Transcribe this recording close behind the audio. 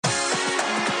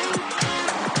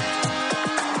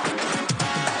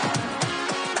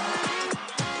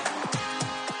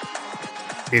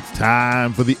It's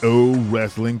time for the O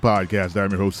Wrestling Podcast.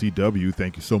 I'm your host, CW.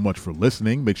 Thank you so much for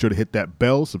listening. Make sure to hit that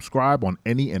bell, subscribe on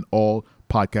any and all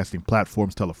podcasting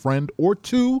platforms, tell a friend or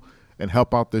two, and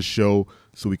help out this show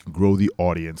so we can grow the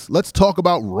audience. Let's talk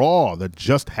about Raw that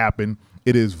just happened.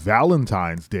 It is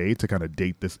Valentine's Day to kind of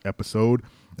date this episode.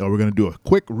 We're going to do a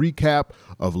quick recap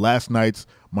of last night's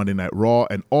Monday Night Raw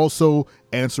and also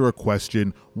answer a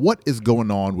question: what is going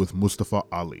on with Mustafa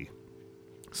Ali?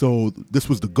 So this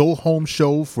was the go-home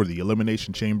show for the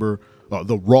Elimination Chamber,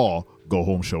 the Raw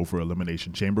go-home show for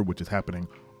Elimination Chamber, which is happening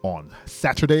on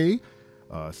Saturday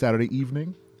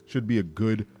evening. Should be a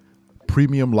good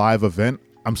premium live event.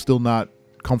 I'm still not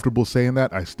comfortable saying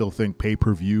that. I still think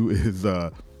pay-per-view is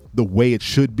the way it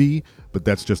should be, but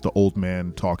that's just the old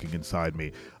man talking inside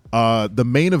me. The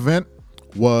main event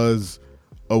was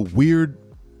a weird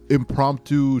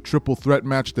impromptu triple threat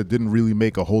match that didn't really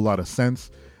make a whole lot of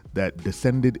sense, that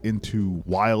descended into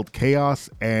wild chaos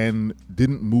and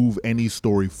didn't move any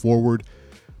story forward.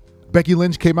 Becky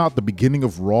Lynch came out at the beginning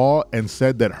of Raw and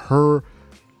said that her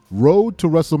road to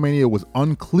WrestleMania was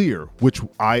unclear, which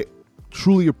I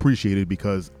truly appreciated,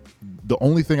 because the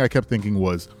only thing I kept thinking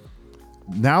was,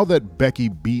 now that Becky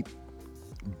beat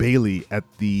Bayley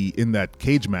in that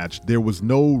cage match, there was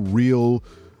no real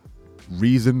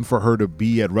reason for her to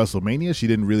be at WrestleMania. She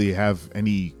didn't really have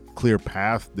any clear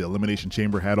path. The Elimination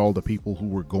Chamber had all the people who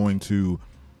were going to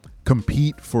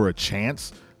compete for a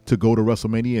chance to go to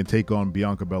WrestleMania and take on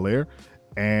Bianca Belair,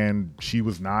 and she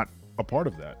was not a part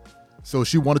of that. So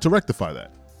she wanted to rectify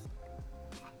that.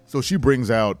 So she brings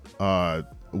out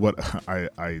what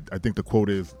I think the quote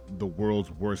is, the world's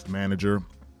worst manager,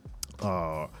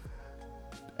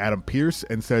 Adam Pearce,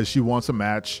 and says she wants a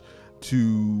match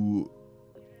to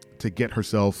get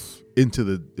herself into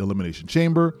the Elimination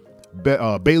Chamber.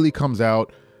 Bayley comes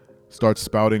out, starts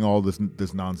spouting all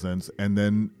this nonsense, and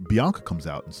then Bianca comes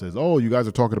out and says, "Oh, you guys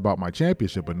are talking about my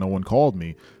championship, but no one called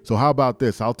me. So how about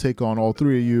this? I'll take on all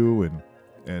three of you,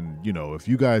 and you know, if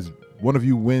you guys, one of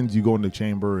you wins, you go in the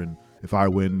chamber, and if I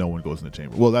win, no one goes in the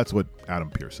chamber." Well, that's what Adam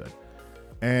Pearce said,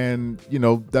 and you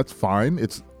know, that's fine.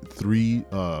 It's three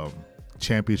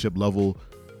championship level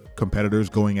competitors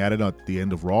going at it at the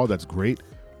end of Raw. That's great,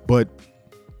 but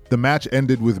the match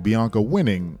ended with Bianca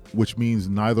winning, which means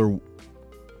neither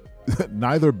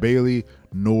Bayley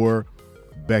nor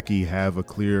Becky have a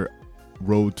clear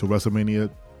road to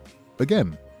WrestleMania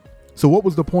again. So what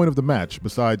was the point of the match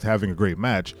besides having a great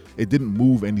match? It didn't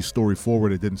move any story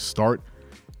forward. It didn't start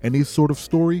any sort of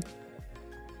story.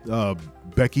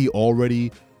 Becky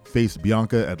already faced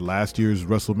Bianca at last year's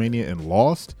WrestleMania and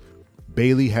lost.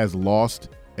 Bayley has lost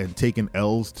and taken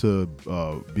L's to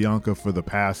Bianca for the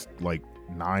past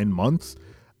 9 months.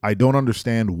 I don't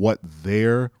understand what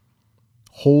their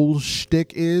whole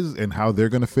shtick is and how they're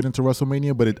going to fit into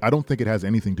WrestleMania, but I don't think it has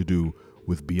anything to do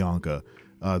with Bianca.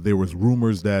 There was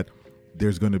rumors that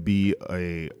there's going to be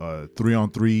a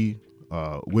 3-on-3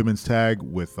 women's tag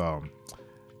with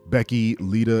Becky,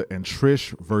 Lita, and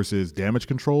Trish versus Damage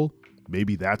Control.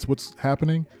 Maybe that's what's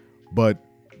happening, but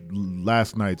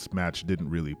last night's match didn't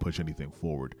really push anything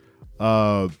forward.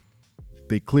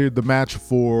 They cleared the match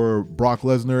for Brock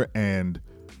Lesnar and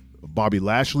Bobby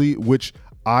Lashley, which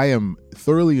I am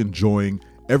thoroughly enjoying.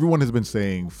 Everyone has been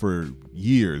saying for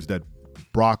years that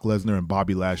Brock Lesnar and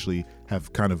Bobby Lashley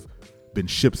have kind of been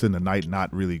ships in the night,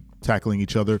 not really tackling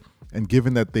each other. And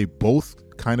given that they both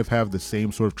kind of have the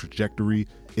same sort of trajectory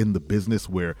in the business,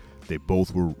 where they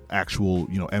both were actual,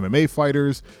 MMA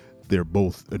fighters, they're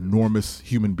both enormous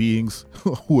human beings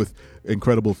with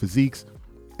incredible physiques.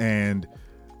 And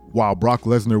while Brock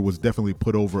Lesnar was definitely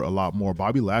put over a lot more,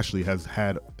 Bobby Lashley has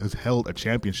held a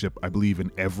championship, I believe,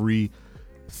 in every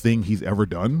thing he's ever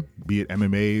done, be it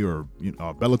MMA or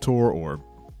Bellator or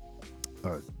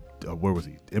where was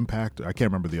he? Impact? I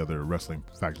can't remember the other wrestling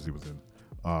factions he was in.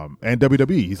 And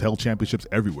WWE, he's held championships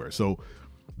everywhere. So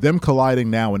them colliding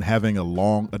now and having a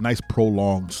nice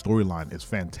prolonged storyline is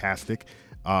fantastic.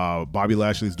 Bobby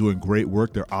Lashley is doing great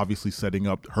work. They're obviously setting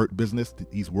up Hurt Business.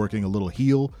 He's working a little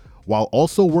heel while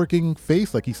also working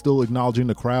face, he's still acknowledging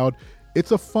the crowd.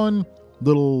 It's a fun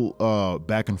little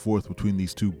back and forth between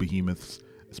these two behemoths,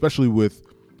 especially with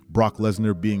Brock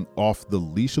Lesnar being off the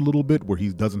leash a little bit, where he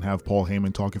doesn't have Paul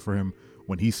Heyman talking for him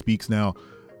when he speaks now.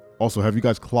 Also, have you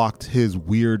guys clocked his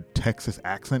weird Texas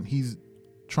accent he's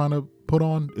trying to put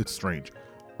on? It's strange.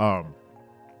 But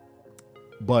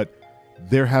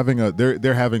they're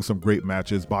having some great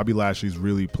matches. Bobby Lashley's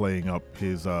really playing up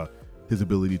his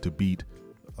ability to beat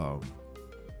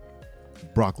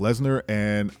Brock Lesnar,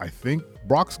 and I think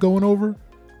Brock's going over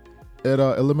at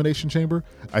Elimination Chamber.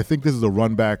 I think this is a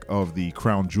run back of the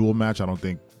Crown Jewel match.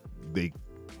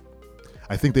 I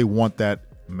I think they want that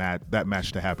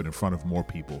match to happen in front of more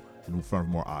people, in front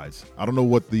of more eyes. I don't know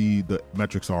what the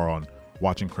metrics are on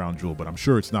watching Crown Jewel, but I'm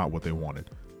sure it's not what they wanted.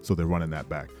 So they're running that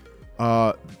back.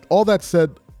 All that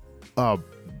said,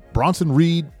 Bronson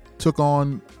Reed took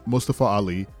on Mustafa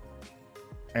Ali.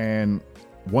 And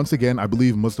once again, I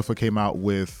believe Mustafa came out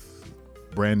with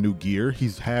brand new gear.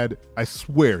 I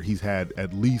swear he's had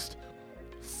at least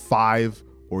 5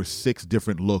 or 6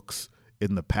 different looks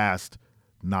in the past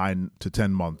 9 to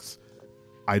 10 months.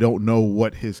 I don't know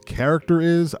what his character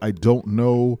is. I don't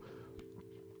know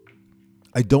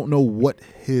what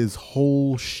his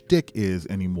whole shtick is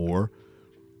anymore.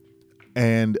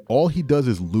 And all he does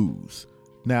is lose.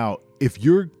 Now, if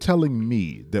you're telling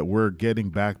me that we're getting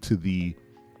back to the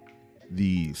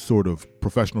sort of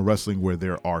professional wrestling where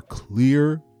there are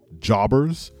clear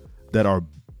jobbers that are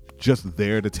just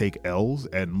there to take L's,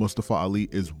 and Mustafa Ali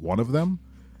is one of them,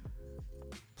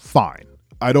 fine.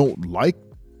 I don't like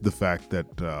the fact that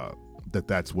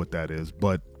that's what that is,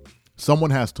 but someone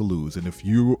has to lose. And if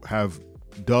you have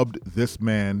dubbed this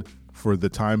man for the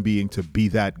time being to be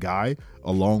that guy,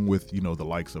 along with, the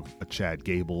likes of a Chad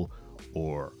Gable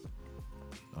or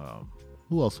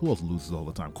who else loses all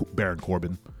the time? Baron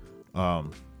Corbin.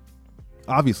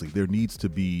 Obviously there needs to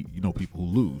be, people who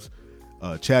lose.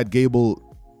 Chad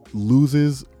Gable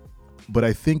loses, but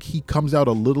I think he comes out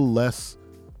a little less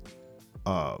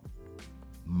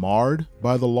marred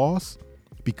by the loss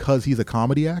because he's a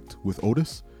comedy act with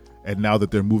Otis. And now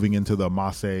that they're moving into the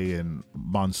Massey and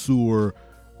Mansoor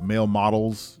male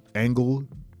models angle,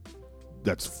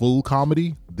 that's full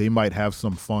comedy. They might have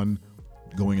some fun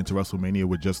going into WrestleMania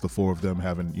with just the 4 of them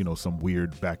having, some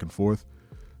weird back and forth.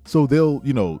 So they'll,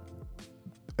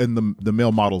 and the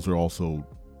male models are also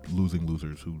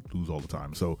losers who lose all the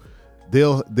time. So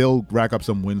they'll rack up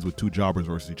some wins with 2 jobbers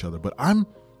versus each other. But I'm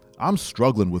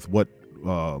struggling with what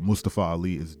Mustafa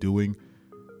Ali is doing,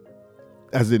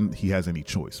 as in he has any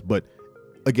choice. But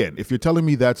again, if you're telling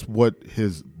me that's what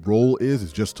his role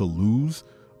is just to lose,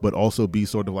 but also be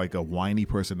sort of like a whiny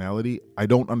personality, I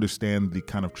don't understand the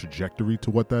kind of trajectory to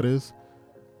what that is.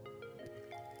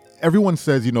 Everyone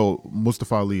says,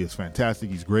 Mustafa Ali is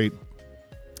fantastic. He's great.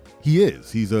 He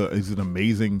is. He's an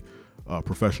amazing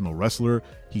professional wrestler.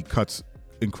 He cuts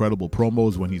incredible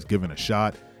promos when he's given a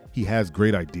shot. He has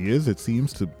great ideas, it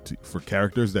seems, for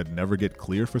characters that never get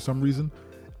clear for some reason.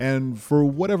 And for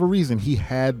whatever reason, he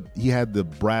had the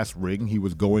brass ring. He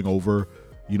was going over,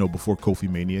 before Kofi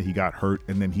Mania. He got hurt,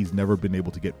 and then he's never been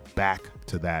able to get back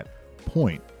to that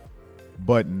point.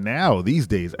 But now, these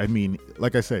days, I mean,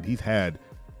 like I said, he's had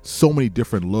so many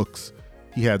different looks.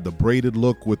 He had the braided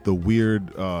look with the weird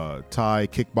tie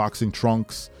kickboxing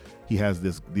trunks. He has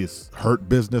this Hurt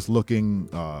Business looking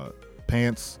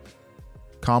pants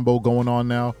combo going on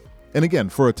now. And again,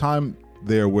 for a time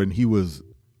there when he was,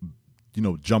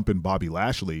 jumping Bobby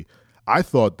Lashley, I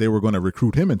thought they were going to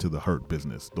recruit him into the Hurt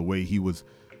Business. The way he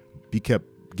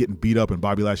kept getting beat up and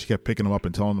Bobby Lashley kept picking him up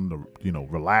and telling him to,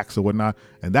 relax or whatnot.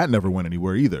 And that never went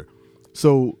anywhere either.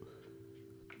 So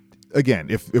again,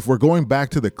 if we're going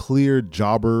back to the clear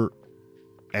jobber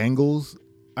angles,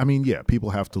 I mean, yeah,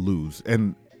 people have to lose.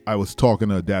 And I was talking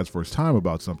to Dad's First Time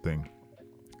about something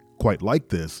quite like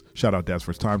this. Shout out Dad's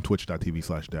First Time,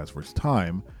 twitch.tv/Dad's First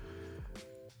Time,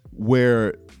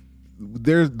 where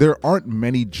there aren't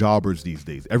many jobbers these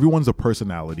days. Everyone's a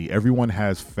personality. Everyone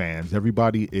has fans.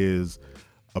 Everybody is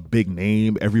a big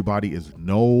name. Everybody is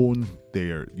known.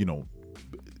 They're,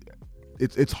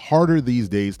 it's harder these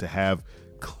days to have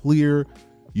clear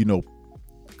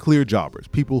jobbers,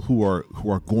 people who are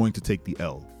going to take the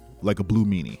L, like a Blue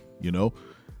Meanie,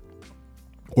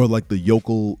 or like the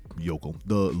local yokels,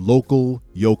 the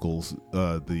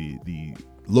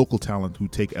local talent who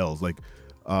take L's, like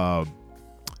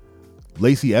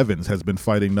Lacey Evans has been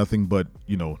fighting nothing but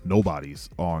nobodies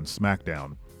on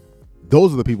SmackDown.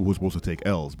 Those are the people who are supposed to take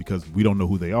L's because we don't know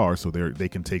who they are, so they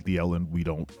can take the L and we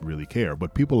don't really care.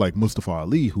 But people like Mustafa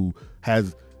Ali, who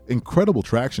has incredible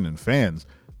traction and fans,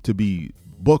 to be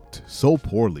booked so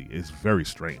poorly is very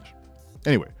strange.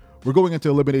 Anyway, we're going into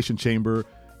Elimination Chamber.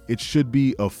 It should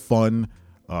be a fun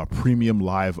premium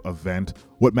live event.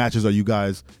 What matches are you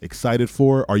guys excited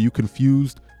for? Are you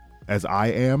confused as I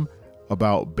am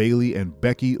about Bayley and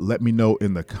Becky? Let me know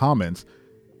in the comments.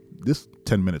 This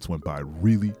 10 minutes went by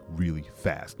really, really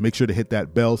fast. Make sure to hit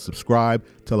that bell, subscribe,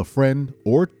 tell a friend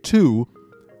or 2.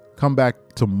 Come back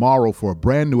tomorrow for a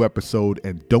brand new episode,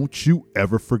 and don't you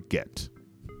ever forget,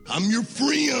 I'm your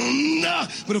friend,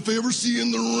 but if I ever see you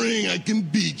in the ring, I can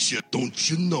beat you. Don't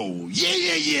you know? Yeah,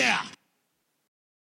 yeah, yeah.